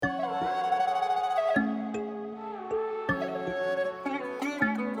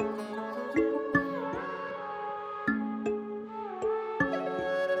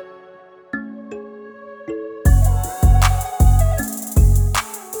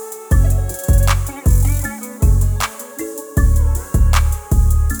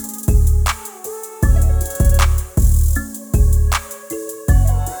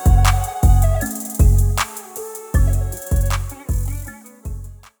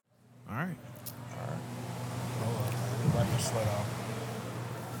right. Hold on, man. Wipe my sweat off.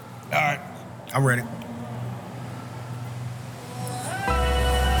 All right. I'm ready.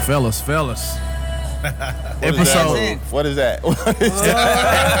 Fellas. What is that?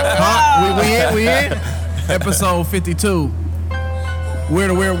 Huh? We in? Episode 52. We're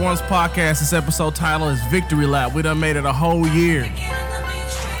the Weird Ones podcast. This episode title is Victory Lap. We done made it a whole year.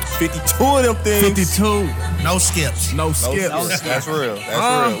 52 of them things. 52. No skips. No skips. That's real.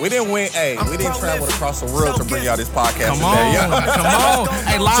 That's real. We didn't win. Hey, we didn't travel across the world to bring y'all this podcast today. Come on.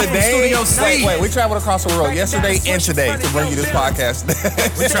 Hey, live from Studio C. Wait, we traveled across the world yesterday and today to bring you this podcast today.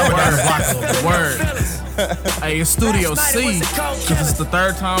 We traveled down the block a little bit. Word. Hey, it's Studio C, because it's the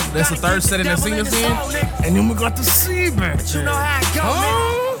third time, that's the third setting that seen us in, and then we got the C back.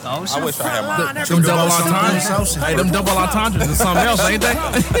 I wish I had mine. Them double entendres. Hey, them double entendres is something else, ain't they?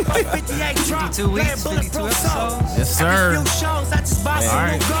 52 weeks, 52 episodes. Yes, sir. All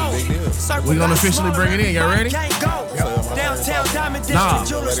right. We're going to officially bring it in. Y'all ready? Nah, we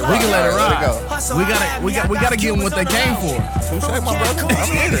can let it ride. We gotta give them what they came for. Touche, my brother.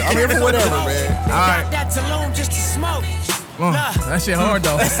 I'm here for whatever, man. All right. That shit hard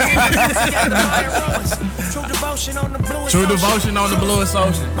though. True devotion on the bluest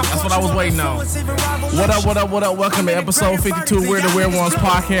ocean. That's what I was waiting on. What up? Welcome to episode 52 We're the Weird Ones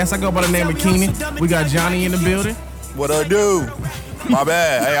podcast. I go by the name of Keenan. We got Johnny in the building. What I do? My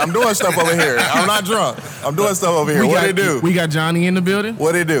bad. Hey, I'm doing stuff over here. I'm not drunk. I'm doing stuff over here. What it do? We got Johnny in the building.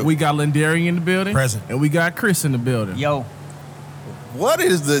 What it do? We got Lindari in the building. Present. And we got Chris in the building. Yo. What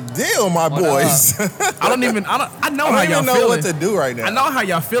is the deal, my boys? I know how y'all even know feeling. what to do right now. I know how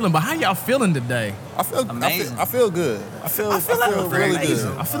y'all feeling, but how y'all feeling today? I feel amazing. I feel good. I feel really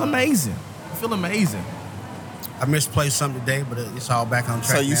good. I feel amazing. I misplaced something today, but it's all back on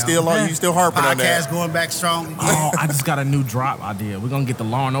track. So you now. still harping on that? Podcast going back strong. Oh, I just got a new drop idea. We're gonna get the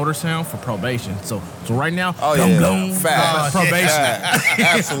Law and Order sound for probation. So right now, Facts. Probation.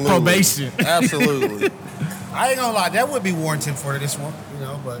 Absolutely. Probation. Absolutely. I ain't gonna lie, that would be warranted for this one,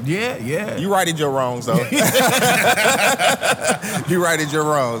 but Yeah. You righted your wrongs though. You righted your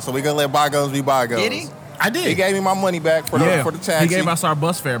wrongs. So we gonna let bygones be bygones. Did he? I did. He gave me my money back for the taxi. He gave us our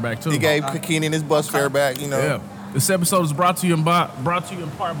bus fare back too. He gave Keenan his bus fare back. Yeah. This episode is brought to you in part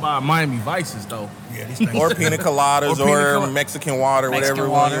by Miami Vices, though. Yeah, these things. Or pina coladas, or Mexican water, whatever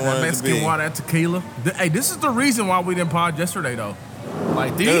one you want it to Mexican be. water, and tequila. Hey, this is the reason why we didn't pod yesterday, though.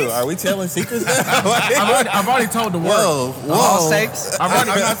 Like these. Dude, are we telling secrets now? I've already told the world. All tapes?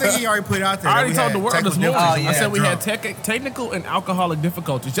 I think he already put it out there. I already told the world this morning. Oh, yeah. I said we had technical and alcoholic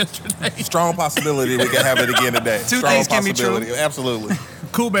difficulties yesterday. Strong possibility we can have it again today. Two Strong things can be true. possibility. Absolutely.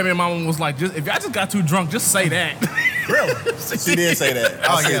 Cool baby mama was like, if y'all just got too drunk, just say that. Really? She did say that.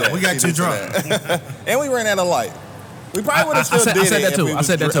 Oh, yeah, we got too drunk. And we ran out of light. We probably would have still did it. I said that too. I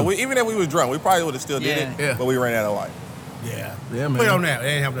said that too. Even if we was drunk, we probably would have still did it. Yeah. But we ran out of light. Yeah, man. Put it on that. They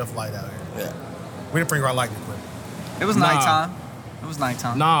didn't have enough light out here. Yeah. We didn't bring our lighting equipment. It was nighttime. It was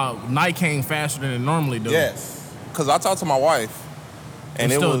nighttime. Nah, night came faster than it normally do. Yes. Because I talked to my wife,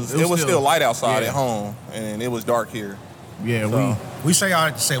 and it was still light outside at home, and it was dark here. Yeah, So. We say all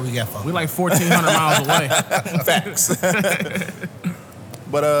that to say we got fun. we like 1,400 miles away. Facts.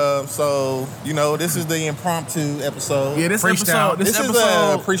 But so this is the impromptu episode. Yeah, this Freestyle. episode. This is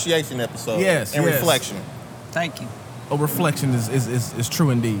an appreciation episode. Yes, and yes. reflection. Thank you. A reflection is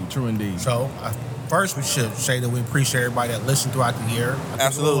true indeed. True indeed. So, first we should say that we appreciate everybody that listened throughout the year.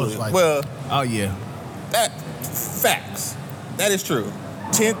 Absolutely. Well, Oh yeah. Facts. That is true.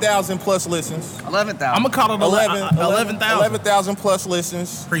 10,000 plus listens. 11,000. I'm gonna call it 11,000. 11,000 plus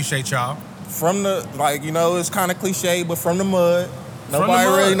listens. appreciate y'all. From the, it's kind of cliche, but from the mud. Nobody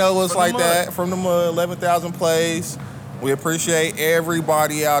mud. really knows us From like the mud. that. From the mud, 11,000 plays. We appreciate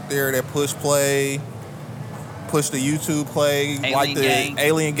everybody out there that push play, push the YouTube play, Alien like the Gang.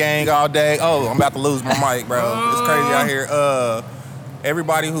 Alien Gang all day. Oh, I'm about to lose my mic, bro. It's crazy out here.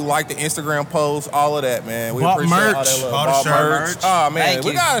 Everybody who liked the Instagram posts, all of that, man. We Bought appreciate all merch. that love. Bought a Bought shirt. merch. Oh man, Thank we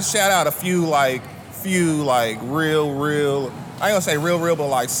you. gotta shout out a few real. I ain't gonna say real, but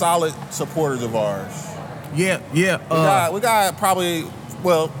like solid supporters of ours. Yeah. We got probably,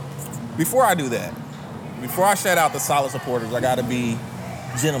 before I do that, before I shout out the solid supporters, I gotta be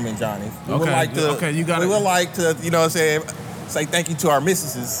gentleman, Johnny. We would like to, you gotta- we would like to, say thank you to our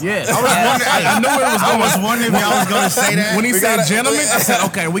missuses. Yeah, I knew it was I going. was wondering if y'all was going to say that. When he said gentlemen, I said,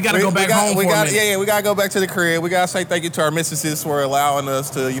 okay, we got to go back home for a minute. Yeah, we gotta go back to the crib. We gotta say thank you to our missuses for allowing us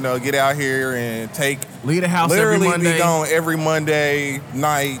to, get out here and leave the house every literally Monday. be gone every Monday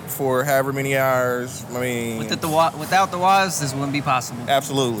night for however many hours. I mean, Without the wives, this wouldn't be possible.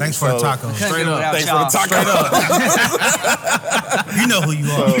 absolutely. Thanks for the tacos. Straight up. Thanks for the tacos. You know who you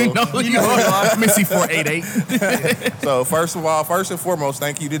are. You know who you are. Missy 488. So first and foremost,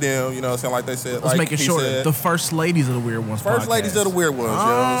 thank you to them. Sound like they said. Let's like make it he shorter. said, The first ladies of the Weird Ones first podcast. ladies of the weird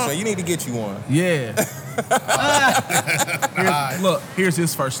ones. So you need to get you one. Yeah. Look, here's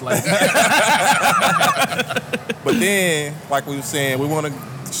his first lady. But then, like we were saying, we want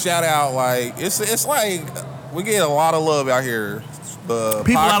to shout out. Like it's like we get a lot of love out here. The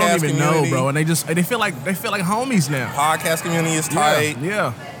People I don't podcast even know, community- bro, and they feel like homies now. Podcast community is tight.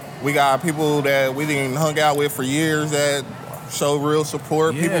 Yeah. We got people that we didn't hung out with for years that show real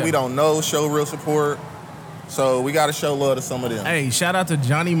support. Yeah. People we don't know show real support. So we got to show love to some of them. Hey, shout out to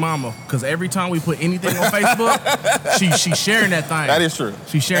Johnny Mama, because every time we put anything on Facebook, she's sharing that thing. That is true.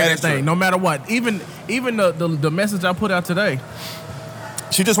 She's sharing that is thing, true. no matter what. Even the message I put out today,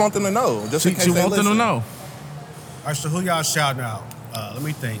 She just want them to know. Just in case she they wants them to listen. know. All right, so who y'all shouting out? Let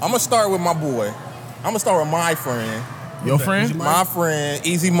me think. I'm gonna start with my boy. I'm gonna start with my friend. Your that? friend? Easy Money? My friend,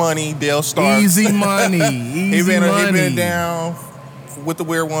 Easy Money, Dale Starks. Easy money. Easy He money. been down with the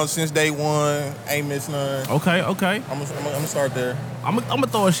weird ones since day one. Ain't missed none. Okay. I'm gonna start there. I'm gonna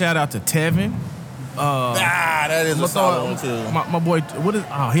throw a shout out to Tevin. That is I'm a gonna solid throw one too. my boy.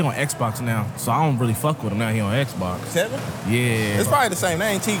 He on Xbox now, so I don't really fuck with him now. He on Xbox. Tevin? Yeah. It's probably the same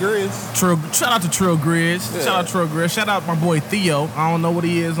name, T Grizz. Shout out to Trill Grizz. Yeah. Shout out Trill Grizz. Shout out my boy Theo. I don't know what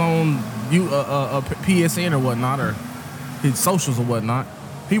he is on PSN or whatnot, or his socials or whatnot.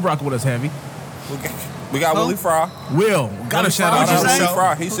 He rock with us heavy. We got Who? Willie Fry. Will, got a shout out. What'd you say? Willie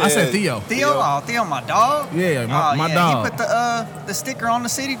Fry. He said, I said Theo. Theo, my dog. Yeah, my dog. He put the sticker on the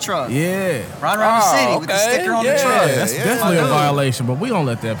city truck. Yeah. Riding around the city with the okay. sticker on the Yeah. truck. That's Yeah. definitely a My dude. violation, but we don't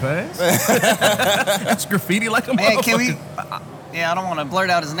let that pass. That's graffiti like a Man, motherfucker. can we? I don't want to blurt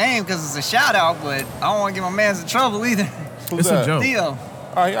out his name because it's a shout out, but I don't want to get my man's in trouble either. Who's It's a that? joke. Theo.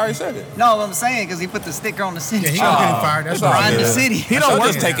 Oh, he already said it. No, what I'm saying because he put the sticker on the city Yeah, he truck. gonna get him fired. That's it's all all. Riding good. the city. He So don't work.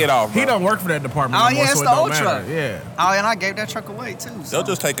 just take it off, bro. He don't work for that department. Oh, no more, yeah, it's so it the don't old matter. truck. Yeah. Oh, and I gave that truck away too. So. They'll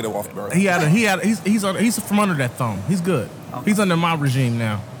just take it off, bro. He's from under that thumb. He's good. He's under my regime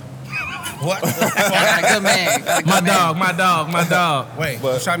now. What? I got a good man. Got a good My man. dog. Wait,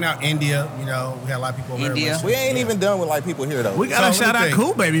 But- I'm shouting out India. We got a lot of people over India. there. We ain't even done with like people here though. We gotta So, shout let me out think.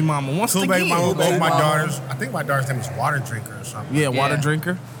 Cool Baby Mama once Cool again. baby mama, Cool both baby my mama. daughters. I think my daughter's name is Water Drinker or something. Yeah, water Yeah.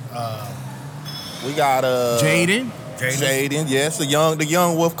 drinker. We got Jaden. Jaden, yes, the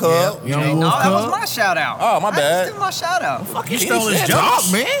young Wolf Cub. Yeah. Young No, Wolf that was Cub. my shout out. Oh, my bad. That's my shout out. Fucking He stole his said job,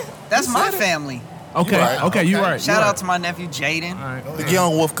 it. man. That's You my said it. family. Okay, You right. okay, you right. Shout you out to my nephew Jaden. All right. The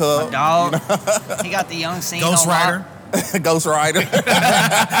young Wolf Cub. Dog. He got the young scene Ghost on lock. Rider. Ghost Rider.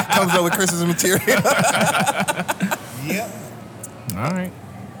 Comes up with Chris's material. Yep. All right.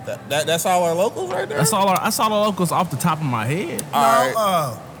 That's all our locals right there? That's all the locals off the top of my head. All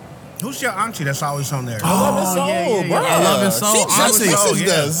right. Who's your auntie that's always on there? Love and Soul, yeah. bro. I Love and Soul. She just Honestly, messaged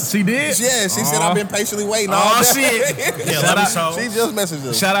yeah. us. She did? Yeah, she said I've been patiently waiting all Oh, day. shit. Yeah, Shout Love and out- Soul. She just messaged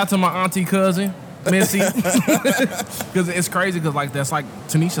us. Shout out to my auntie cousin, Missy. Because it's crazy because, like, that's, like,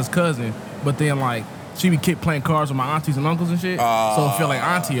 Tanisha's cousin. But then, like, she be keep playing cards with my aunties and uncles and shit. So it feel like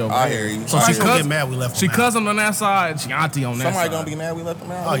auntie over I there. hear you. So Somebody's she gonna cousin, get mad we left she them out. cousin on that side and she auntie on that Somebody side. gonna be mad we let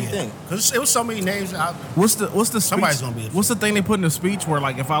them out. Oh What do you yeah, think? because it was so many names out. What's the speech? Somebody's gonna be What's the thing they put in the speech where,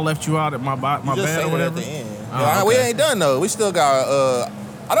 like, if I left you out at my You bed just or say it at whatever? the end. Oh, Yeah, We okay. ain't done though. We still got.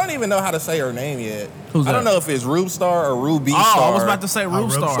 I don't even know how to say her name yet. Who's I don't that? know if it's Rube Star or Ruby Oh, Star. I was about to say Rube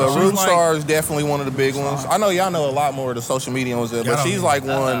Rube Star. Star. But She's Rube like- Star is definitely one of the big ones. I know y'all know a lot more of the social media ones, there, Y'all but don't she's know. like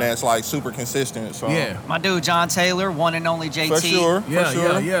one that's like super consistent. So Yeah. My dude John Taylor, one and only JT. for sure, Yeah, for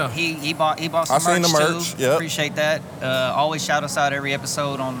sure. yeah. He bought some I seen the merch merch, too. yep. Appreciate that. Always shout us out every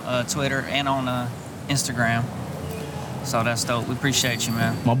episode on Twitter and on Instagram. So that's dope. We appreciate you,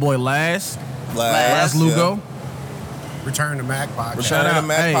 man. My boy Laz Laz Lugo. Return to Mac podcast. Return Shout to the out-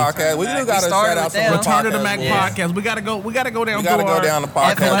 Mac hey. podcast. We do We gotta started shout out with some them. of the Return to the podcast Mac boys. podcast. We gotta go down. We gotta through go our- down the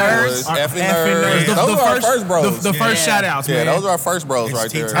Effing podcast Nerds. boys. our Effing Nerds. Nerds. The Those are our first- first bros. The first Yeah. shout outs, Yeah, man. those are our first bros It's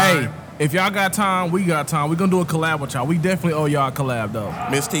right there. tea time. Hey, if y'all got time, we got time. We gonna do a collab with y'all. We definitely owe y'all a collab though.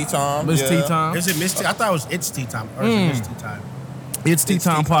 Miss Tea Time. Miss yeah. Tea Time. Is it Miss Tea? I thought it was It's Tea Time. Or is it Miss Tea Time? It's Tea It's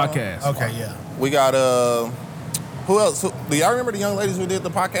Time Tea Time. podcast. Okay, yeah. We got who else? Do y'all remember the young ladies who did the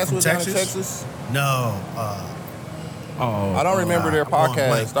podcast with down in Texas? Texas? No. Oh, I don't remember their I'm going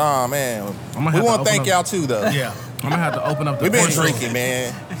podcast. Oh man, I'm gonna we have want to to thank open y'all up- too, though. Yeah. I'm gonna have to open up the. We've been portal. drinking,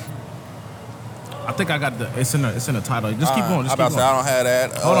 man. I think I got the. It's in the title. Just keep going. I Just about keep to say I going. don't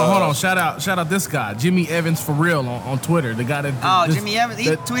have that. Hold on. Shout out this guy, Jimmy Evans for real on Twitter. The guy that. Oh, just- Jimmy Evans, he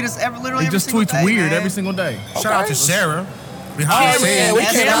that- tweets literally He every just single tweets day, weird man. every single day. Shout out to Sarah. Behind Oh the man, scenes. we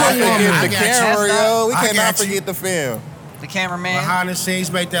That's cannot right. forget I the got you. camera, yo. We I cannot got you. forget the film. The cameraman Behind the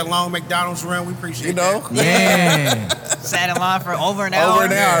scenes, made that long McDonald's run. We appreciate You know, Man, sat in line for over an hour. over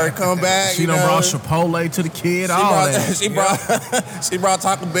an hour, come back. she you done know. brought Chipotle to the kid. She All brought, that. she brought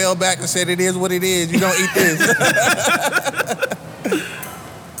Taco Bell back and said it is what it is. You don't eat this.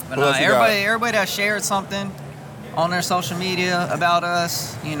 But Who else you got? everybody that shared something on their social media about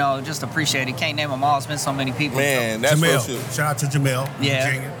us, just appreciate it. Can't name them all. It's been so many people. Man, that's Jamel. real shit. Shout out to Jamel. Yeah.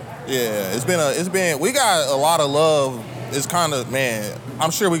 Virginia. Yeah, it's been. We got a lot of love. It's kind of, man.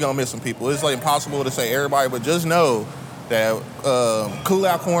 I'm sure we're gonna miss some people. It's like impossible to say everybody, but just know that Cool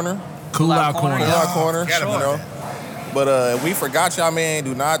Out Corner, Cool out corner. Cool Out Corner, forgot you about know. that. But we forgot y'all, man.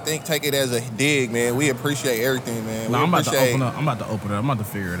 Do not take it as a dig, man. We appreciate everything, man. No, we I'm about to appreciate. open up. I'm about to open it. I'm about to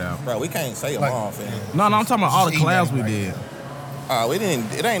figure it out. Bro, we can't say them Like, all, fam. No, I'm talking about all the Just email collabs we right did. We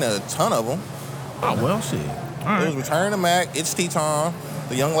didn't. It ain't a ton of them. Oh well, shit. All It right. was Return to Mac. It's T-Tom.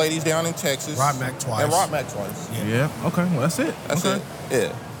 The young ladies down in Texas. Rock Mac twice. And Rock Mac twice. Yeah. Okay. Well, that's it. That's okay. it.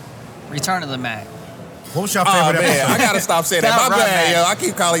 Yeah. Return of the Mac. What was your Oh favorite man, I episode? gotta stop saying that. Shout My out Rock bad, Mac. yo. I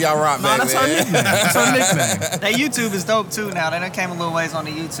keep calling y'all Rock No, Mac, that's our man. nickname. That's our nickname. That YouTube is dope too now. They done came a little ways on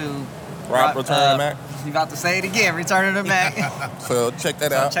the YouTube. Rock Return to Mac. You about to say it again. Return of the Mac. So check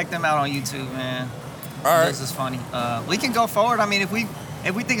that So out. check them out on YouTube, man. All right. This is funny. We can go forward. I mean, if we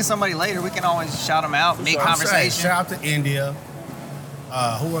think of somebody later, we can always shout them out, make sure. I'm saying, conversation. shout out to India.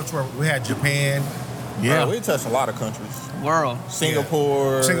 Who else were we had? Japan, Yeah. We touched a lot of countries. World.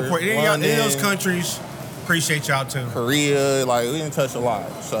 Singapore. Singapore. Any of London, those countries, appreciate y'all too. Korea. Like we didn't touch a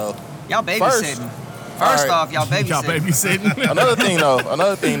lot. So Y'all babysitting. First All right. off, y'all babysitting. Y'all babysitting. another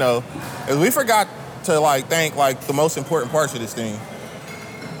thing though, is we forgot to thank the most important parts of this thing.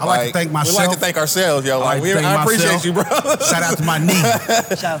 I like to thank myself. We like to thank ourselves, yo. like to thank I appreciate myself. you, bro. Shout out to my knee.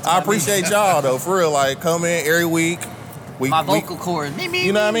 Shout out to I my appreciate y'all though, for real. Like come in every week. my vocal cords.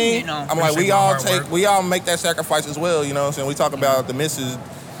 You know what I mean? I'm like, Appreciate we my all hard work. we all make that sacrifice as well. You know what I'm saying? We talk about the misses.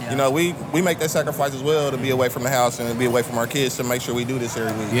 Yeah. You know, we make that sacrifice as well to be away from the house and to be away from our kids to make sure we do this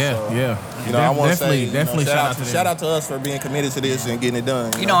every week. Yeah. So, Yeah. You know, I want to say, definitely shout out to them. shout out to us for being committed to this and getting it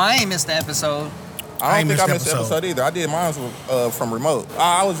done. You know, I ain't missed the episode. I ain't don't think I missed missed the episode. episode either. I did mine from remote.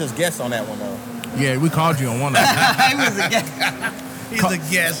 I was just guest on that one though. Yeah, we called you on one of them. I was again. He's a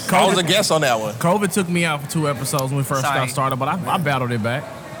guest. I was a guest on that one. COVID took me out for 2 episodes when we first Sorry. got started, but I battled it back.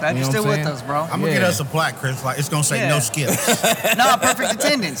 Glad you're You know still what I'm with saying? us, bro. I'm gonna get Yeah. us a plaque, Chris. Like it's gonna say Yeah. no skips. No, perfect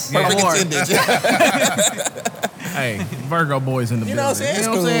attendance. Perfect Award. attendance. Hey, Virgo boys in the You know what I'm building. saying? It's You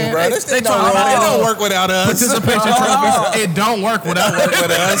know cool, what I'm saying? bro. This thing talk don't about it all don't work without us. Participation trophies. It don't work without Work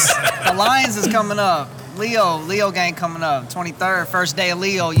with us. The Lions is coming up. Leo gang coming up. 23rd, first day of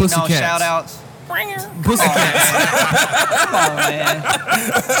Leo. You know, Pussycats. shout outs. Pussycats. Come on, man.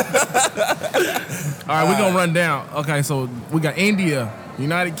 All right, we're going to run down. Okay, so we got India,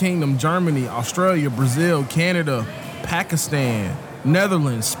 United Kingdom, Germany, Australia, Brazil, Canada, Pakistan,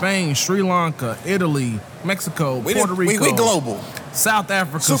 Netherlands, Spain, Sri Lanka, Italy, Mexico, Puerto Rico. We global. South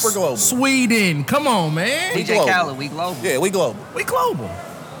Africa. Super global. Sweden. Come on, man. We DJ global. Khaled, we global. Yeah, we global. We global.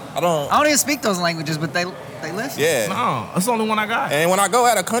 I don't. I don't even speak those languages, but they listen. Yeah. No, that's the only one I got. And when I go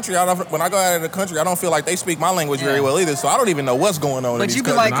out of country, I don't feel like they speak my language very Yeah. well either. So I don't even know what's going on. in But these you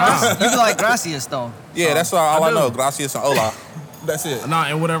be countries. like you be like gracias though. Yeah, that's all I do. know. Gracias and hola. That's it. Nah,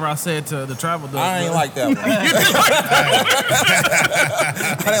 and whatever I said to the travel dog. I ain't like that one. I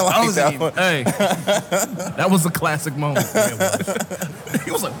didn't like that one. Hey, that was a classic moment.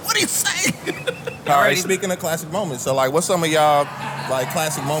 He was like, "What do you say?" All right, speaking of classic moments, so like, what's some of y'all like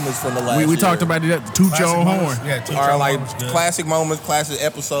classic moments from the last We year? talked about it. Toot your Classic own moments. horn. Yeah, toot Or your like horn was good. classic moments, classic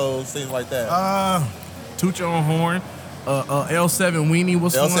episodes, things like that. Toot your own horn. L7 Weenie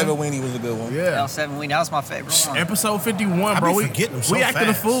was L7 fun. Weenie was a good one. Yeah. L7 Weenie, that was my favorite one. Episode 51, I bro. be We forgetting them so acted a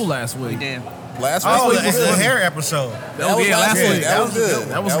fast. fool last week. We did. Last Oh, week the, was the good. hair episode. That was yeah, last last week. week. That was good.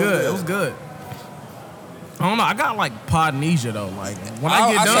 That was good. It was good. I don't know. I got like podnesia though. Like when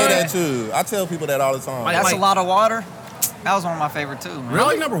I get done, say that too. I tell people that all the time. Like- That's a lot of water. That was one of my favorite too, man.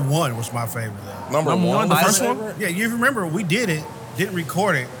 Really, number one was my favorite though. number number one, the was first my one? favorite? Yeah, you remember we did it, didn't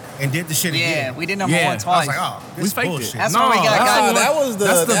record it, and did the shit Yeah, again. we did number Yeah. one I was twice. like, oh, We this faked it. bullshit. That's when we got- Nah, that was the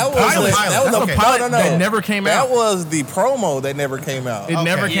That's the that was pilot. the, that was That's the the pilot pilot that never came That out. was the promo that never came out. It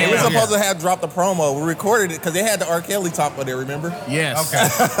never Okay. came We were Yeah. out. supposed to have dropped the promo. We recorded it because they had the R. Kelly talk on there. Remember? Yes.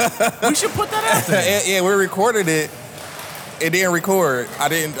 Okay. We should put that out there. Yeah, we recorded it, it didn't record. I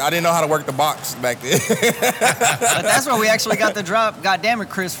didn't know how to work the box back then. But that's where we actually got the drop. God damn it,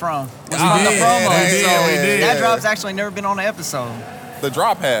 Chris from. Was We from the did, promo. we did, So we did. that drop's actually never been on the episode. The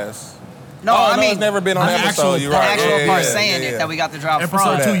drop has. No, Oh, I no, mean it's never been on the the episode. actual You're the right. actual Yeah, part yeah, saying yeah, it yeah. that we got the drop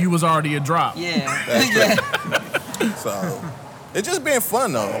Episode from. 2, you was already a drop. Yeah. Yeah. So it's just been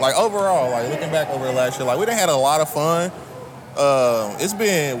fun though. Like overall, like looking back over the last year, like we done had a lot of fun.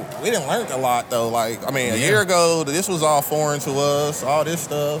 We didn't learn a lot though. Like I mean, a year ago, this was all foreign to us. All this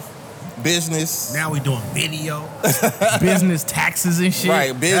stuff, business, Now we doing video. Business, taxes, and shit.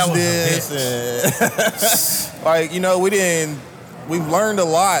 right? That was a Business, and like we've learned a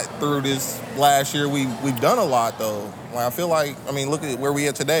lot through this last year. We've done a lot though. Like I feel like look at where we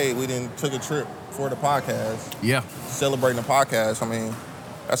at today. We didn't took a trip for the podcast. Yeah. Celebrating the podcast,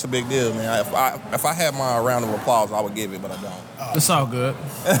 that's a big deal, man. If I had my round of applause, I would give it, but I don't. It's all good.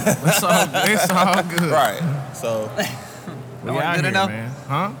 It's all good. Right. So We That out good here, enough? man.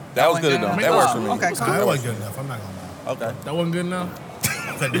 Huh? that was wasn't good good enough. enough? That works for me. Okay, Nah, cool. that wasn't good enough. I'm not gonna lie. Okay. That wasn't good enough?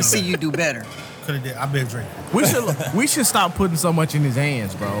 Could've We did see better. you do better. Could've did. I've been drinking. We should stop putting so much in his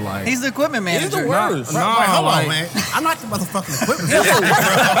hands, bro. Like He's the equipment He's manager. the worst. No, Right, hold like- on, man. I'm not the motherfucking equipment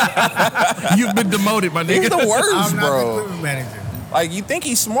manager. you've been demoted, my He's nigga. the worst, I'm not the bro. equipment manager. Like you think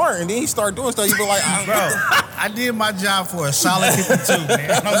he's smart, and then he start doing stuff. You be like, Bro, I did my job for a solid 52,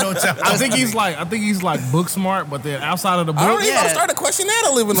 man. I don't know what y'all I think he's like book smart, but then outside of the I don't book, even Yeah. start to question that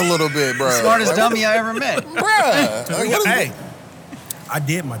a little bit, bro. Smartest like, dummy I ever met. Bruh. Like, what is Hey, I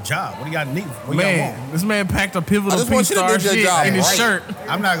did my job. What do y'all need? What y'all man, want? this man packed a I pivotal just want you to P-Star do your shit job in his right. shirt.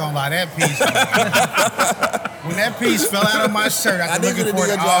 I'm not gonna lie, that piece. When that piece fell out of my shirt, I after need you looking to do for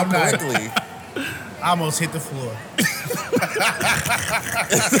your it all job night, correctly. I almost hit the floor.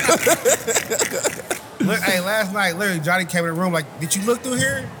 Look, hey, last night, literally, Johnny came in the room like, "Did you look through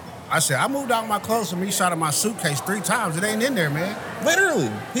here?" I said, "I moved out my clothes from each side of my suitcase 3 times. It ain't in there, man."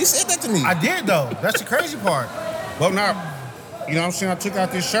 Literally, he said that to me. I did though. That's the crazy part. Well, now, you know what I'm saying? I took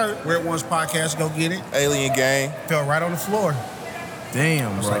out this shirt, Where It Once podcast, go get it. Alien gang. Fell right on the floor.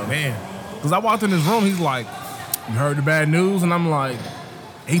 Damn, I was bro. like, man. Because I walked in his room, he's like, "You heard the bad news?" And I'm like,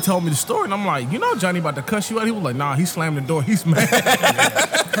 he told me the story, and I'm like, "You know Johnny about to cuss you out?" He was like, "Nah," he slammed the door. He's mad.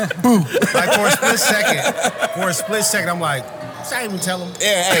 Like for a split second, I'm like, I ain't even tell him.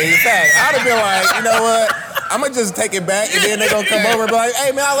 Yeah, hey, in fact, I'd have been like, you know what? I'm gonna just take it back, and then they gonna come over and be like,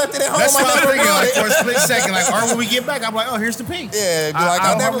 "Hey, man, I left it at home. That's I what I'm never thinking. brought Like for a it." split second, like, or when we get back, I'm like, oh, here's the piece. Yeah, be like,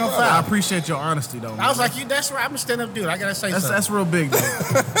 I never. no I foul. appreciate your honesty, though. I was man. like, that's right. I'm a stand-up dude. I gotta say that's something. real big, though.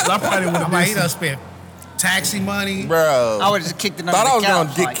 'Cause I probably would I'm have like, he been. done spent taxi money. Bro, I would have just kicked it under thought I the was couch.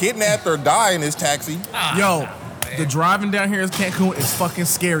 gonna get like, kidnapped or die in this taxi. Yo, the driving down here in Cancun is fucking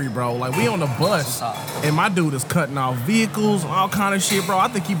scary, bro. Like, we on the bus, and my dude is cutting off vehicles and all kind of shit, bro. I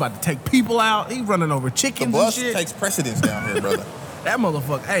think he about to take people out. He running over The chickens bus and shit. takes precedence down here, brother. That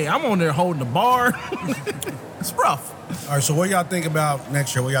motherfucker. Hey, I'm on there holding the bar. It's rough. All right, so what y'all think about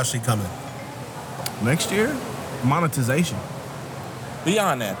next year? What y'all see coming? Next year, monetization.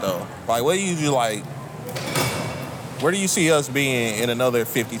 Beyond that, though, like, what do you do? Like, where do you see us being in another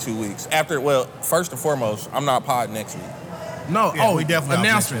 52 weeks? After, well, first and foremost, I'm not pod next week. No, Yeah, we definitely off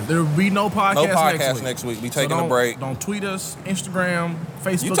announcement. There will be no podcast, No podcast next week. next week. We So taking a don't- break. Don't tweet us, Instagram,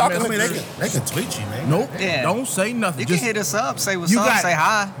 Facebook. You talking I mean, Messenger. they can tweet you, man. Nope. Yeah. Don't say nothing. You Just, can hit us up, say what's you up, got, say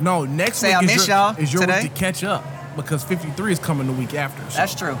hi. No, next Say week I is miss your, y'all is your today. week to catch up because 53 is coming the week after. So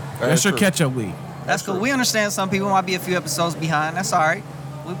That's true. That's your true. catch up week. That's cool. true. We understand some people might be a few episodes behind. That's all right.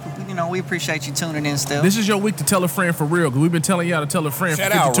 We appreciate you tuning in still. This is your week to tell a friend for real because we've been telling y'all to tell a friend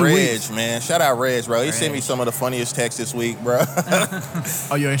Shout for out 52 Reg, weeks. man. Shout out Reg, bro. He sent me some of the funniest texts this week, bro.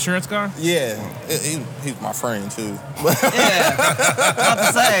 Oh, your insurance guy? Yeah, he's my friend too. Yeah. About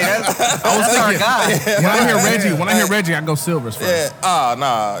to say, that's our thinking- guy. When I hear Reggie, I go Silvers first. Yeah,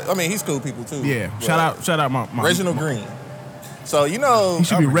 nah. I mean, he's cool people too. Yeah. But Shout out my Reginald Green. So you know, He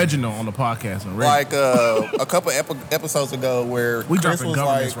should be Reginald on the podcast. And Reggie. like a couple episodes ago, where we Chris dropping was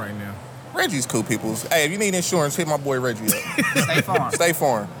governments like, right now. Reggie's cool people. Hey, if you need insurance, hit my boy Reggie up. Stay farm. Stay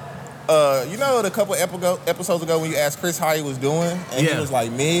Farm. You know, the couple episodes ago when you asked Chris how he was doing, and Yeah. he was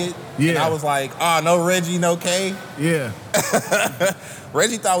like mid, and Yeah. I was like, no Reggie, no K. Yeah.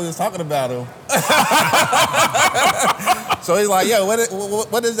 Reggie thought we was talking about him. So he's like, yo,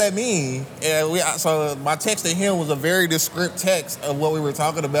 what does that mean? And so my text to him was a very descriptive text of what we were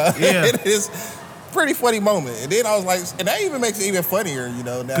talking about. Yeah. It is pretty funny moment. And then I was like, and that even makes it even funnier, you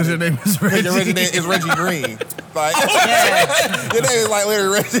know. Because your name is Because Reggie. your Reggie name is Reggie Green. Like, Yeah. your name is like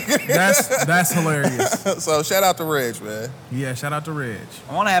literally Reggie Green. That's hilarious. So shout out to Reg, man. Yeah, shout out to Reg.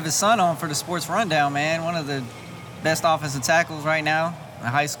 I want to have his son on for the sports rundown, man. One of the best offensive tackles right now in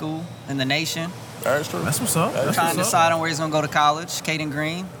high school in the nation. That's true. That's what's up. That's Trying to what's decide on where he's gonna go to college. Caden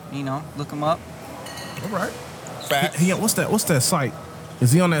Green, look him up. All right. Facts. What's that site?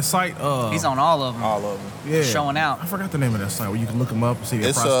 Is he on that site? He's on all of them. All of them. Yeah. Showing out. I forgot the name of that site where you can look him up and see their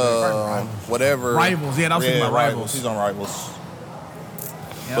It's prospects. whatever. Rivals. Yeah, I was thinking about Rivals. He's on Rivals.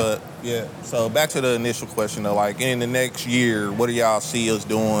 Yep. But yeah, so back to the initial question though, like in the next year, what do y'all see us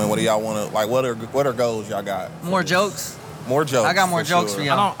doing? What do y'all want to like? What are goals y'all got? More jokes. More jokes. I got more jokes for I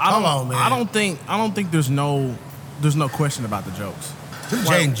y'all. don't. Hold on, man. I don't think there's no question about the jokes.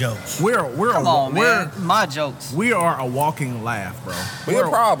 Jaden jokes. Come on, man. My jokes. We are a walking laugh, bro. We're a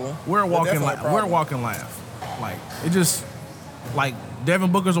problem. We're a walking definitely a laugh. We're a problem. walking laugh. Like it just like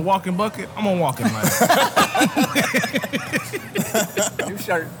Devin Booker's a walking bucket. I'm a walking laugh. New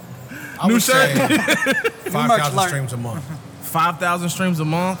shirt. I New would shirt. say Merch 5,000 alert. streams a month. 5,000 streams a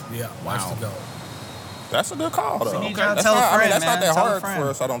month. Yeah, watch the goal. That's a good call though. So you need y'all to That's tell a not, I mean, friend, that's not man. that Tell a hard friend. for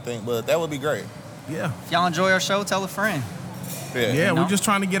us, I don't think, but that would be great. Yeah. If y'all enjoy our show, tell a friend. Yeah. Yeah, know? we're just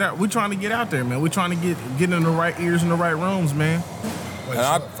trying to get out. We're trying to get out there, man. We're trying to get in the right ears in the right rooms, man. Wait, And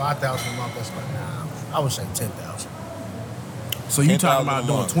I- so 5,000 a month, that's like, I would say 10,000. So you 10,000 talking about a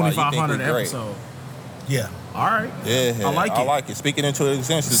doing month. Wow, you think 2,500 we're great. episode? Yeah. All right. Yeah, I like it. I like it. Speaking into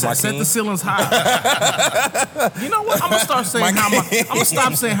existence, Set the ceilings high. You know what? I'm gonna start saying I'm gonna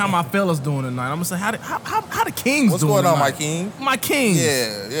stop saying how my fellas doing tonight. I'm gonna say how the Kings What's doing going on, my tonight. king? My Kings.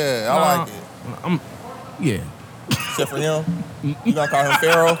 Yeah, I like it. Yeah. Except for him, you gonna call him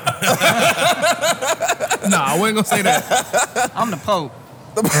Pharaoh? No, I wasn't gonna say that. I'm the Pope.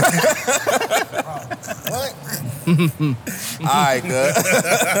 What? All right,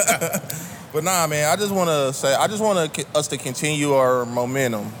 good. But nah, man, I just want us to continue our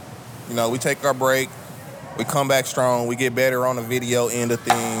momentum. You know, we take our break, we come back strong, we get better on the video end of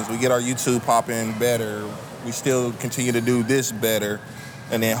things, we get our YouTube popping better, we still continue to do this better,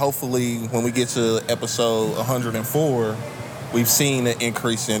 and then hopefully when we get to episode 104, we've seen an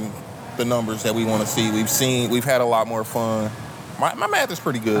increase in the numbers that we want to see. We've had a lot more fun. My math is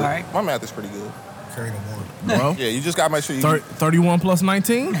pretty good. All right. My math is pretty good. Carry the one. Bro. Yeah, you just gotta make sure you. 31 plus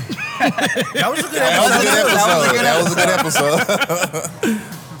 19? That was a good That was a good episode.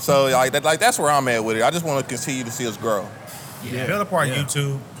 So like that's where I'm at with it. I just want to continue to see us grow. Yeah. Build up our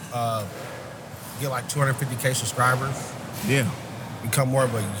YouTube. Get like 250K subscribers. Yeah. Become more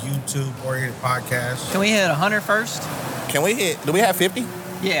of a YouTube-oriented podcast. Can we hit 100 first? Can we hit? Do we have 50?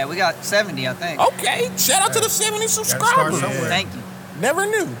 Yeah, we got 70, I think. Okay. Shout out to the 70 start subscribers. somewhere. Thank you. Never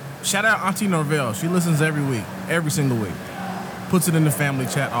knew. Shout out Auntie Norvell. She listens every week, every single week. Puts it in the family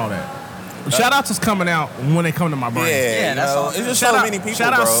chat, all that. Shout outs is coming out when they come to my brain. Yeah, Yeah, that's you know, awesome. it's just Shout so out, many people,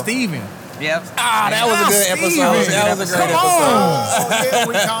 shout out bro. Steven. Yeah. That was a good episode. Steven. That was a great Come episode. on. Oh, yeah,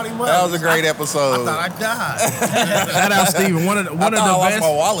 we called him up. That was a great I episode. thought I died. Shout out Steven. One of I the lost my best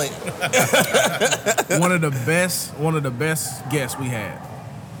wallet. one of the best guests we had.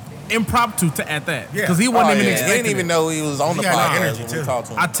 Impromptu at that. Yeah. Because he wasn't even He expecting didn't even it. know he was on the He had no podcast energy, when too. we talked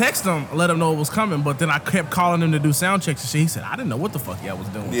to him. I texted him, let him know it was coming, but then I kept calling him to do sound checks and shit. He said, I didn't know what the fuck y'all was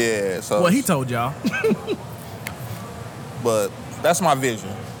doing. Yeah, so Well, he told y'all. but that's my vision.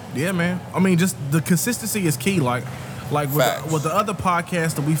 Yeah, man. I mean, just the consistency is key. Like Facts. with the other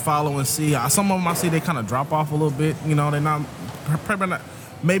podcasts that we follow and see, some of them I see they kind of drop off a little bit. You know, they're not probably not,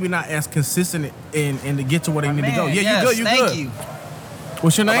 maybe not as consistent in to get to where they need to go. Man, Yeah, yes, you good. You thank good. you.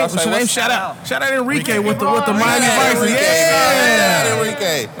 What's your name? about to What's say, your name? what's- Shout out Enrique with the Miami Yeah, Vice. Enrique. Yeah.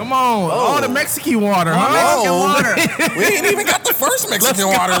 Enrique. Come on, all the Mexican water, huh? Mexican water. We ain't even got the first Mexican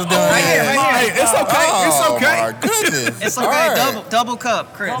waters done. Right here, yet. right here. Hey, it's okay. It's Oh, okay. my goodness. It's All okay. right. Double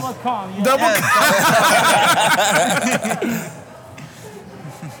cup, Chris. Double.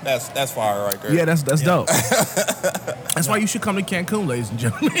 That's fire right there. Yeah, that's dope. That's why you should come to Cancun, ladies and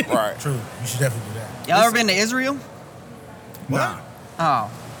gentlemen. Right. True. You should definitely do that. Y'all ever been to Israel? Nah, Oh.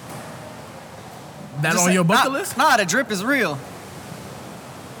 that Just on say- your bucket nah, list? Nah, the drip is real.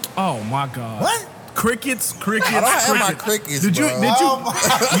 Oh my God. What? Crickets. I don't have my crickets, Did you? bro. Did you?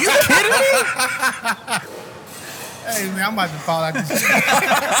 Oh, You kidding me? Hey, man, I'm about to fall out this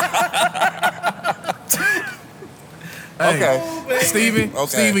Hey, Okay. Steven, Okay.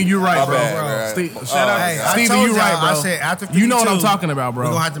 Steven, you right, My bro. bad, right. Shout out, Hey, I Steven, told you y'all, right, bro. I said after you know what I'm 52, talking about, bro. We're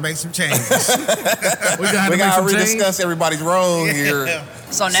going to have to make some changes. We gonna have We to make gotta some change. rediscuss everybody's role here.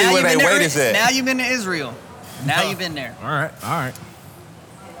 So See now where you've they been weight there. is at. Now you've been to Israel. Now you've been there. All right.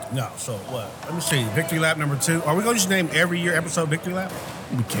 No, so what? Let me see. Victory Lap number 2. Are we going to just name every year episode Victory Lap?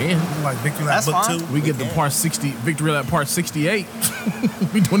 We can. Like Victory Lap That's Book fine. 2? We get the part 60, Victory Lap part 68.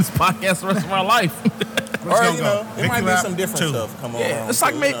 We doing this podcast the rest of our life. Or gonna you go? know, there might Victory be Lap some different 2. stuff come on. Yeah, it's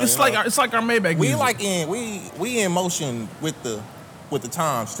like it's like our Maybach we music. like in we in motion with the with the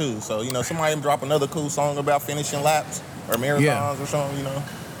times too. So somebody drop another cool song about finishing laps or marathons or something.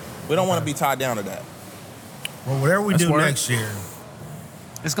 We don't want to be tied down to that. Well, whatever we That's do word. next year,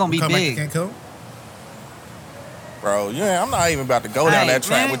 It's gonna be come big. back to Cancun. Bro, I'm not even about to go down Hey, that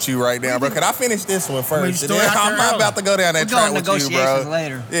track man. with you right now, bro. Cause I finished this one you first. still And then out there I'm not early. about to go down that We're track going with you, bro. negotiations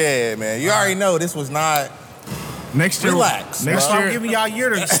later. Yeah, man. You already know this was not. Next year, Relax, Next That's why I'm year, giving y'all a year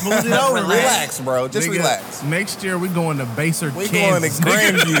to smooth it over. man. Relax, bro. Just nigga, relax. Next year we going to Baser, We going to Kansas.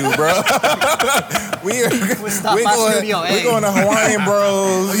 nigga. Grandview, bro. We'll stop by Studio A. We going to Hawaiian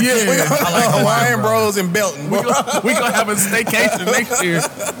Bros. Yeah, we going to I like Hawaiian Bros in Belton, bro. We gonna have a staycation next year.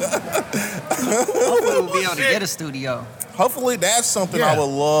 Hopefully we'll be able to get a studio. Hopefully, that's something Yeah. I would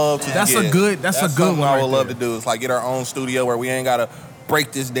love to That's get. a good something one I right would love there. to do is like get our own studio where we ain't gotta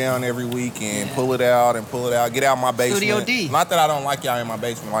break this down every week and pull it out and pull it out. Get out my basement. Studio D. Not that I don't like y'all in my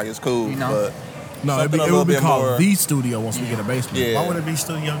basement. Like it's cool, You know. but No, something a it little would be bit called more- the studio once we get a basement. yeah. Why would it be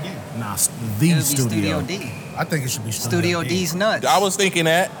Studio D? Nah, It'll the be studio. Studio D. I think it should be Studio, Studio D's nuts. I was thinking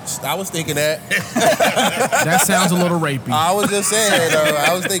that. That sounds a little rapey. I was just saying.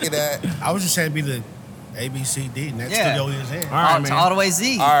 I was thinking that. I was just saying be the ABCD. Next Yeah. studio is in. All right, all, man. all the way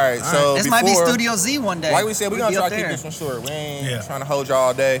Z. All right, so This might be before- Studio Z one day. Like we said, we're We'll gonna be try up to keep there. this one short. We ain't Yeah. trying to hold y'all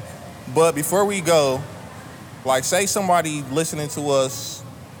all day. But before we go, like say somebody listening to us,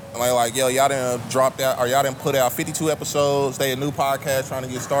 like yo, y'all done dropped out or y'all done put out 52 episodes. They a new podcast trying to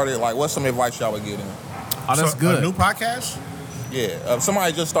get started. Like, what's some advice y'all would give them? Oh, that's So, good. A new podcast? Yeah,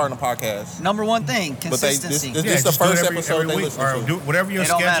 somebody just starting a podcast. Number one thing, But they consistency. this is the just do it first every episode they week, listen or to. do whatever your It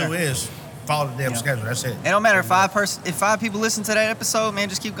don't schedule matter. is. Follow the damn Yeah. schedule. That's it. It don't matter if five people listen to that episode, man,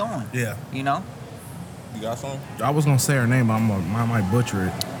 just keep going. Yeah. You know? You got something? I was gonna say her name, but I might butcher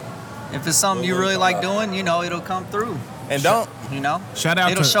it. If it's something you really like doing, it'll come through. And don't. Shout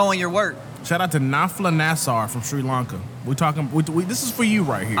out It'll to show in your work. shout out to Nafla Nassar from Sri Lanka. We talking. This is for you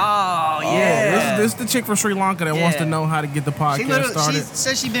right here. Oh, yeah. This is the chick from Sri Lanka that wants to Yeah. know how to get the She podcast she started.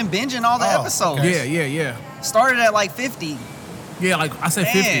 said she been binging all the Oh, episodes. okay. Yeah. Started at like 50. Yeah, like I said,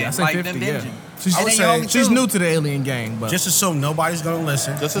 Man, 50. I said like 50. been Yeah. binging. She's, I would say- she's new to the alien gang, but Just assume nobody's gonna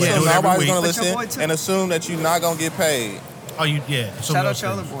listen. Just Yeah, assume do it every nobody's week. gonna But your listen boy too. and assume that you're not gonna get paid. Oh, yeah. Shout out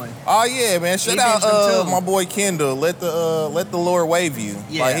Charlotte Boy. Oh yeah, man! Shout He out binged them too. my boy Kendall. Let the Lord wave you.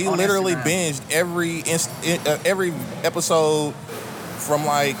 Yeah, like he on literally Instagram. binged every episode from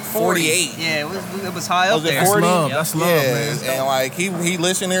like 48. Yeah, it was high up Was it there. 40? love. Yep. That's love, Yeah, man. and like he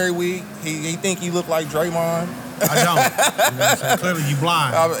listen every week. He think he look like Draymond. I don't. You know what I'm saying? Clearly, you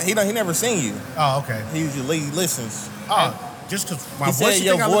blind. He never seen you. Oh, okay. He listens. Oh, just because my He voice, said you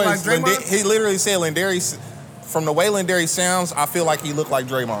your think I look like voice. Draymond? He literally said Lindari. From the way Lindari sounds, I feel like he looked like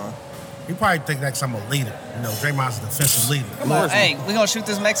Draymond. You probably think that's I'm a leader. Draymond's a defensive leader. Come on, hey, we gonna shoot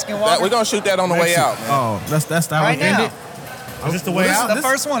this Mexican water? We're gonna shoot that on the way out, man. oh, that's how right we end now. it. Is this the way This out? is the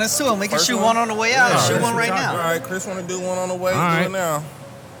first one. It's two of them. We can First shoot one? one on the way out and Yeah, shoot that's one what right y'all All now. right, Chris want to do one on the way. All Do right. it now.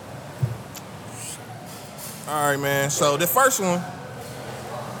 All right, man. So the first one.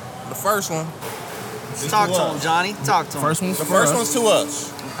 Talk to him, Johnny. Talk to him. First one's The for first us. one's to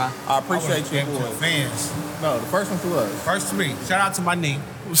us. Okay. I appreciate you, Give it to the boys. fans. No, the first one's to us. First to me. Shout out to my knee.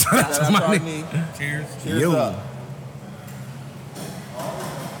 Shout out Shout to out my to our nigga. knee. Cheers. Cheers Yo. up.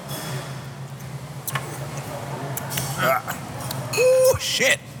 Ooh,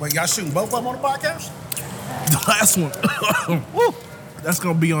 shit. Wait, y'all shooting both of them on the podcast? The last one. Woo. That's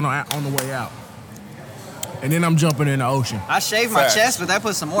gonna be on the way out. And then I'm jumping in the ocean. I shaved my Facts. chest, but that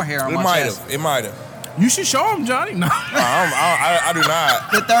put some more hair on It my might chest. have. It might have. You should show him, Johnny. No. I do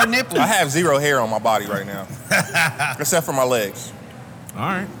not. The third nipple. I have zero hair on my body right now, except for my legs. All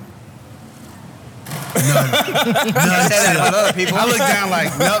right. Say that about other people. I look down like,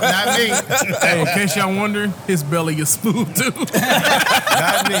 nope, not me. Hey, in case y'all wondering, his belly is smooth too.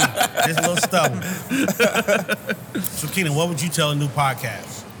 Not me. Just a little stubborn. So, Keenan, what would you tell a new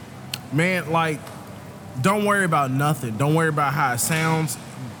podcast? Man, like, don't worry about nothing. Don't worry about how it sounds.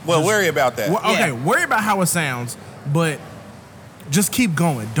 Well, worry about that. Well, okay, Yeah. worry about how it sounds, but just keep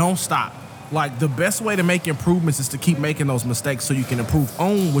going. Don't stop. Like, the best way to make improvements is to keep making those mistakes so you can improve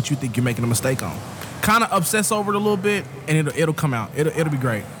on what you think you're making a mistake on. Kind of obsess over it a little bit, and it'll come out. It'll be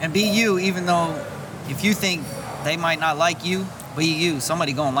great. And be you, even though if you think they might not like you, be you.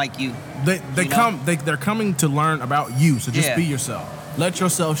 Somebody gonna like you. They're coming to learn about you, so just Yeah. be yourself. Let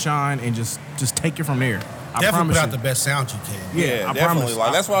yourself shine and just take it from there. I Definitely promise put out you. the best sound you can. Yeah, I definitely. promise.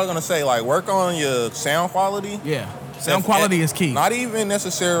 Like that's what I was gonna say. Like, work on your sound quality. Yeah, sound quality is key. Not even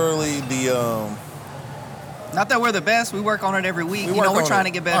necessarily the. Not that we're the best. We work on it every week. We You know, work we're on trying it.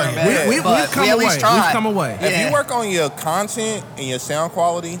 to get better Oh, and yeah. better. We've but come we at away. least try. We've come away. If Yeah. you work on your content and your sound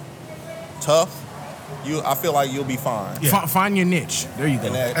quality, tough. I feel like you'll be fine. Yeah. Find your niche. There you go.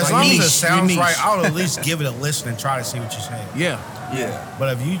 And that- As Like long as niche, it sounds your right, niche. I'll at least give it a listen and try to see what you're saying. Yeah. Yeah.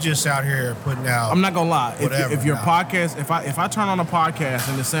 But if you just out here putting out, I'm not gonna lie. Whatever, If your nah. podcast, if I turn on a podcast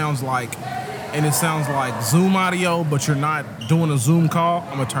and it sounds like Zoom audio, but you're not doing a Zoom call,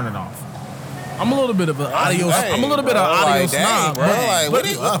 I'm gonna turn it off. I'm a little bit of an audio. Hey, I'm a little bit bro, of audio like, dang, snob. bro, but- like, but what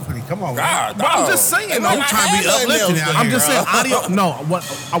it- is- uppity. Come on, God, But I'm dog. just saying, Ain't though, no I'm trying to be nothing uplifting else out to I'm do, just bro. saying audio. No,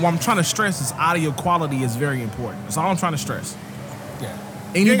 what I'm trying to stress is audio quality is very important. That's all I'm trying to stress. Yeah.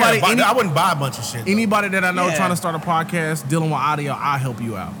 You ain't gotta Anybody, buy- I wouldn't buy a bunch of shit. though. anybody that I know Yeah. trying to start a podcast dealing with audio, I'll help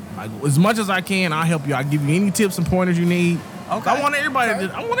you out. Like as much as I can, I'll help you. I'll give you any tips and pointers you need. Okay. I want everybody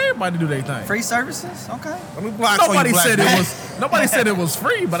to do their thing. Free services? Okay. Let me block for you, Nobody black said man. it was. Nobody said it was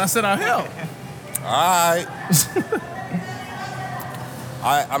free, but I said I'll help. All right.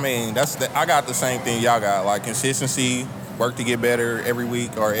 I mean, I got the same thing y'all got. Like consistency, work to get better every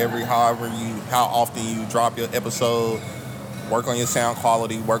week or how often you drop your episode. Work on your sound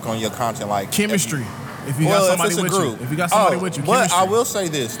quality. Work on your content. Like Chemistry. If you Well, got if somebody it's a with group. you, if you got somebody with you, But chemistry. I will say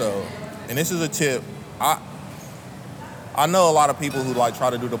this though, and this is a tip. I know a lot of people who like try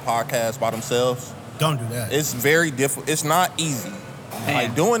to do the podcast by themselves. Don't do that. It's very difficult. It's not easy. Man.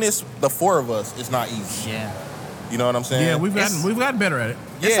 Like doing this, the four of us, it's not easy. Yeah. You know what I'm saying? Yeah, we've It's- gotten better at it.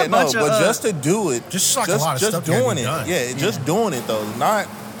 It's Yeah, a no, bunch of, but just to do it, just like a lot of stuff that doing be it, done. yeah, just doing it though, not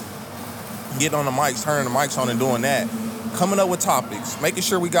getting on the mics, turning the mics on, and doing that. Coming up with topics, making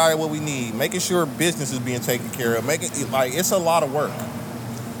sure we got what we need, making sure business is being taken care of, making like it's a lot of work.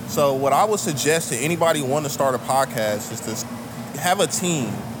 So what I would suggest to anybody wanting to start a podcast is to have a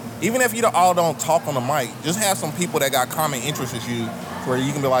team. Even if you all don't talk on the mic, just have some people that got common interests as you, where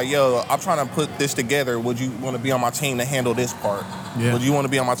you can be like, yo, I'm trying to put this together. Would you want to be on my team to handle this part? Yeah. Would you want to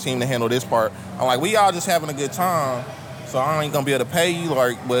be on my team to handle this part? I'm like, we all just having a good time, so I ain't gonna be able to pay you.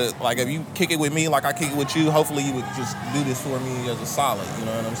 But if you kick it with me, like I kick it with you, hopefully you would just do this for me as a solid. You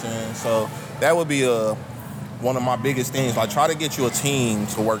know what I'm saying? So that would be one of my biggest things. Like try to get you a team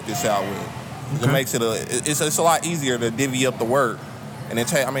to work this out with. It makes it it's a lot easier to divvy up the work. And then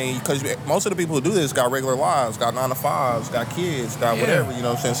because most of the people who do this got regular lives, got 9 to 5s, got kids, got whatever, you know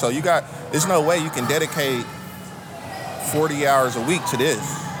what I'm saying? So there's no way you can dedicate 40 hours a week to this.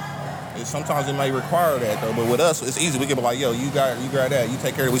 Sometimes it may require that though, but with us, it's easy. We can be like, yo, you got that, you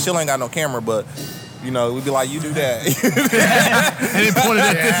take care of it. We still ain't got no camera, but we'd be like, you do that. And it pointed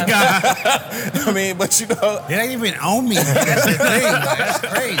at this guy. I mean, but It ain't even on me. That's the thing. Like, that's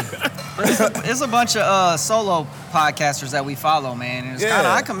crazy. There's a bunch of solo podcasters that we follow, man. And it's Yeah. kinda,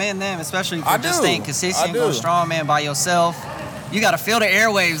 I commend them, especially for I just do. staying I consistent, do. going strong, man, by yourself. You got to feel the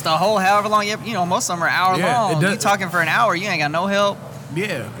airwaves the whole however long. Most of them are an hour Yeah, it long. does- You talking for an hour, you ain't got no help.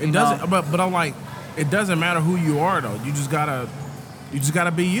 Yeah, it You doesn't. know? But I'm like, it doesn't matter who you are though. You just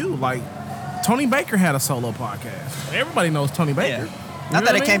gotta be you. Like Tony Baker had a solo podcast. Everybody knows Tony Baker. Yeah. You Not know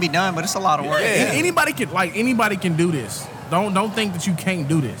that what it I can't be mean? done, but it's a lot of work. Yeah. Anybody can do this. Don't think that you can't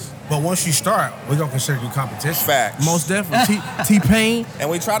do this. But once you start, we're gonna consider you competition. facts. Most definitely. T-Pain. And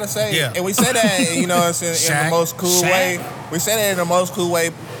we try to say, Yeah. and we say that, in the Shaq. most cool Shaq. way. We say that in the most cool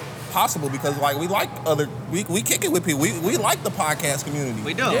way possible because, like, we like we kick it with people. We like the podcast community.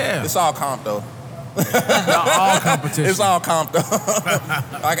 We do. Yeah. It's all comp though. All competition. It's all comp though.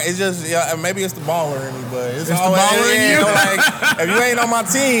 Like it's just maybe it's the baller in me, but it's the always, baller in you? Like if you ain't on my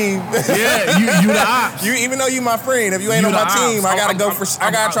team, Yeah, you the ops. you even though you my friend, if you ain't You on my the team, ops. I gotta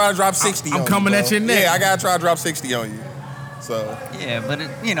I gotta try to drop 60. I'm on coming you, at bro. your neck. Yeah, I gotta try to drop 60 on you. So Yeah, but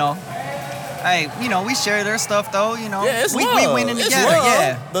hey, we share their stuff though. yeah, it's we love. winning It's together. love.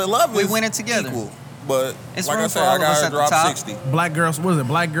 Yeah, The love We is winning together. equal. But It's like room I for said, all I of us gotta at the drop top. 60. Black Girl, what is it?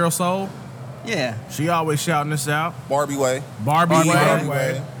 Black Girl Soul. yeah. She always shouting us out. Barbie Way, Barbie Barbie Way. Barbie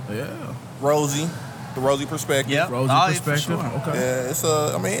Way, Yeah. Rosie, the Rosie perspective. Yep. Rosy Oh, yeah, for perspective. sure. Okay. Yeah,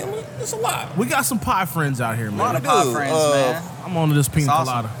 it's a lot. We got some pie friends out here, A lot man. of pod do. friends, man. I'm on to this pina It's awesome.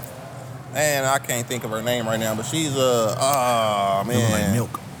 colada. And I can't think of her name right now, but she's man, Like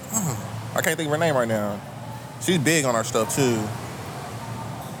milk. I can't think of her name right now. She's big on our stuff too.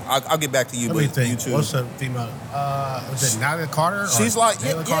 I'll get back to you, Let me but you think. too. What's the female? Was it Nadia Carter? or She's like,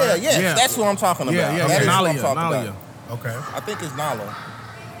 Nadia Carter? Yeah. that's what I'm talking about. Yeah, That is what I'm Nalia. talking Nalia. about. Okay. I think it's Nala.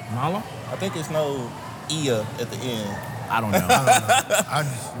 Nala? I think it's no Ia at the end. I don't know. I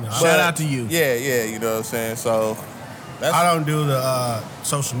just, Shout out to you. Yeah, you know what I'm saying? So, I don't do the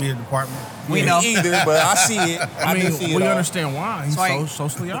social media department. We know. either, but I see it. I mean, do see it we all. understand why. He's That's why- so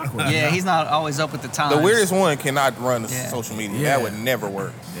socially awkward. Yeah, he's not always up with the times. The weirdest one cannot run the Yeah. social media. Yeah. That would never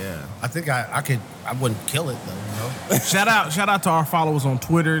work. Yeah. I think I wouldn't kill it though. Shout out to our followers on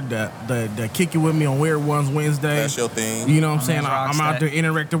Twitter that kick it with me on Weird Ones Wednesday. That's your thing. You know what I'm My saying? man's I'm out Rockstead. there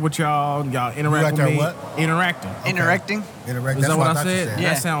interacting with y'all. Y'all You interact out with there me. what? Interacting. Interacting. Interact. Is That's that what I thought you said?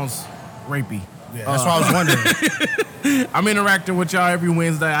 Yeah. That sounds rapey. Yeah, that's what I was wondering. I'm interacting with y'all every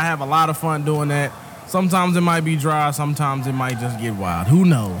Wednesday. I have a lot of fun doing that. Sometimes it might be dry. Sometimes it might just get wild. Who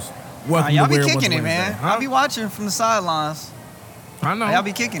knows? Welcome Y'all to be Weird kicking Ones it, man. Wednesday. I'll be watching from the sidelines. I know. Y'all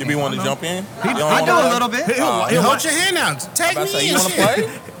be kicking You it. be wanting to jump in? He- You don't I wanna do a play? little bit. You hold your hand out. Tag I me say, in. you want to shit.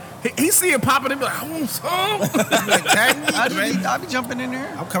 play? He see it popping. He be like, I want some. Like, tag me. I be jumping in there.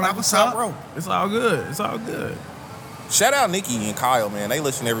 I'm coming Like, off the what's top up? rope. It's all good. It's all good. Shout out Nikki and Kyle, man. They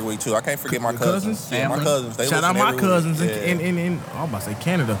listen every week too. I can't forget my Your cousins. cousins? Yeah, my Family. cousins. They Shout listen out my every cousins week. in I'm about to say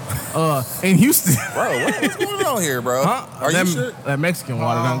Canada, in Houston. Bro, what's going on here, bro? Huh? Are Them- you sure? That Mexican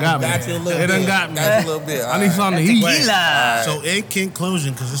water done got me. Got you a little It bit. done got me. Got you a little bit. I need something to eat. Tequila. So in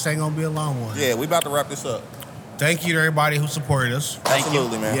conclusion, because this ain't gonna be a long one. Yeah, we about to wrap this up. Thank you to everybody who supported us.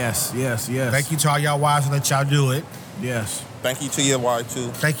 Absolutely, man. Yes. Thank you to all y'all wives who let y'all do it. Yes. Thank you to your wife too.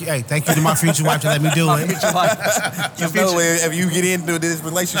 Thank you to my future wife to let me do it. Just know if you get into this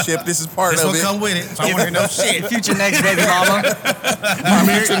relationship, this is part This of will it. come with it. So I want to know shit. Future next baby mama.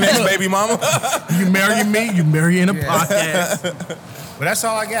 Future next baby mama. You marry me, you marry in a podcast. But that's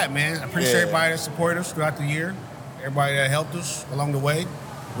all I got, man. I appreciate Yeah. everybody that supported us throughout the year. Everybody that helped us along the way.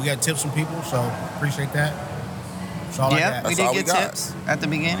 We got tips from people, so appreciate that. That's all I Yeah, got. we That's did all we get got. tips at the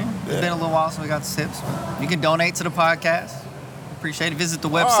beginning. Yeah. It's been a little while since we got the tips. You can donate to the podcast. Appreciate it. Visit the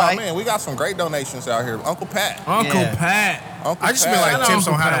Oh website. man, we got some great donations out here. Uncle Pat. Uncle Yeah. Pat. Uncle I just Pat. been like Shout out tips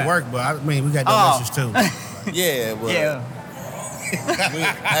on Uncle how Pat. to work, but I mean, we got Oh. donations too. Yeah, but Yeah.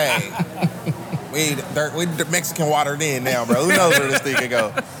 we Mexican watered in now, bro. Who knows where this thing can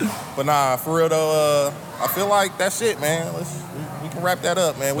go? But nah, for real though, I feel like that's it, man. We can wrap that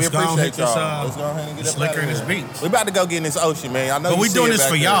up, man. We Let's go and appreciate hit this, y'all. Let's go ahead and get this up liquor out of and this here. beats. We about to go get in this ocean, man. I know But you we see doing it this back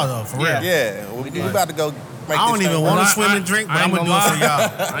for there. y'all though, for real. Yeah, we about to go make I don't this even thing want work. to swim and drink, but I I'm ain't gonna do it for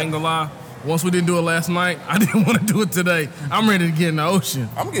lie. y'all. I ain't gonna lie. Once we didn't do it last night, I didn't want to do it today. I'm ready to get in the ocean.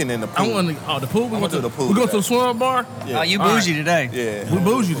 I'm getting in the I pool. want to. Oh, the pool. We I'ma go do to the pool We go to today. the swim bar. Yeah. Oh, you All bougie today. Yeah. We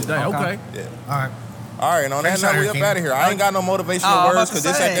bougie today. Okay. Yeah. All right. All right, and on that Thanks, note, we Iron up King. out of here. I ain't got no motivational Oh, I'm words about to because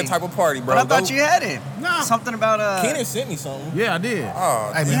this ain't say. that type of party, bro. But I thought Go- you had it. No. Something about Kenan sent me something. Yeah, I did.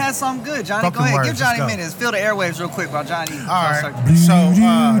 Oh, Hey, You man. had something good, Johnny. Fuck Go them ahead. words. Give Johnny a Let's go. minute. Fill the airwaves real quick while Johnny. All right. So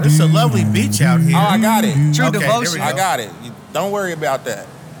it's a lovely beach out here. oh, I got it. True Okay, there devotion. we go. I got it. Don't worry about that.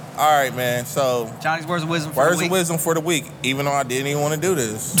 All right, man. So, Johnny's words of wisdom for words the of week. wisdom for the week, even though I didn't even want to do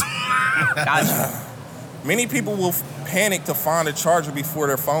this. Gotcha. Many people will panic to find a charger before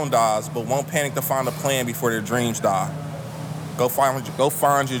their phone dies, but won't panic to find a plan before their dreams die. Go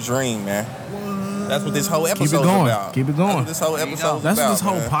find your dream, man. That's what this whole episode is going. about. Keep it going. That's what this whole There you episode go. is That's about, what this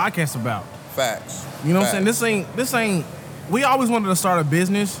whole man. podcast about. Facts. You know what I'm Facts. saying? This ain't. We always wanted to start a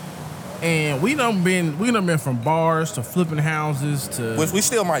business, and we done been from bars to flipping houses to Which we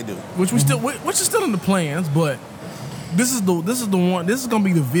still might do. which is still in the plans, but this is the one. This is gonna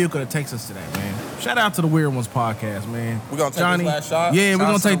be the vehicle that takes us to that, man. Shout out to the Weird Ones podcast, man. We gonna take Johnny, this last shot? Yeah, we're Shout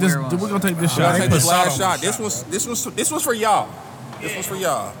gonna out to take the this. Weird Ones. We're gonna take this We're gonna shot. take put this last salt on shot. the This was for y'all. This was for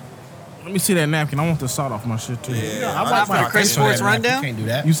y'all. Let me see that napkin. I want the salt off my shit too. Yeah. I I wipe just my knocked Chris this face on one. Sports that napkin. rundown? You can't do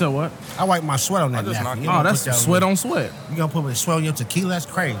that. You said what? I wipe my sweat on that just napkin. knocked You it. gonna Oh, put that's that sweat on sweat. You gonna put sweat on your tequila? That's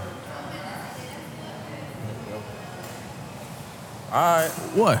crazy. All right.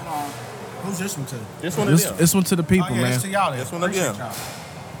 What? Who's this one to? This one is them. This one to the people, Oh, yeah, man. it's to y'all. Then. This one Appreciate again. y'all.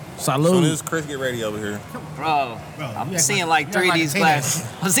 So Salute. this is Chris get ready over here. Bro, Bro, I'm you act seeing like- like you three act of like these a teenager. glasses.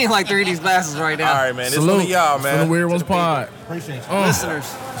 I'm seeing like three of these glasses right now. All right, man. This Salute. one to y'all, It's man. for the Weird To Ones people. pod. Appreciate you.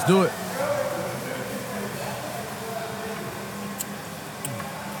 Listeners. Let's do it.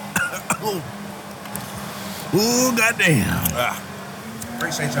 Ooh, goddamn.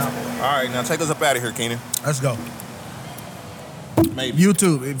 Appreciate y'all. All right, now take us up out of here, Kenan. Let's go. Maybe.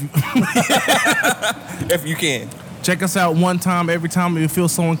 YouTube, if you If you can. check us out one time, every time you feel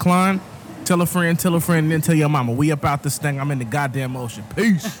so inclined, tell a friend, and then tell your mama. We up out this thing. I'm in the goddamn ocean.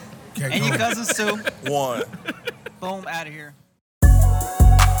 Peace. Can't And go. your cousins too. One. Boom, out of here.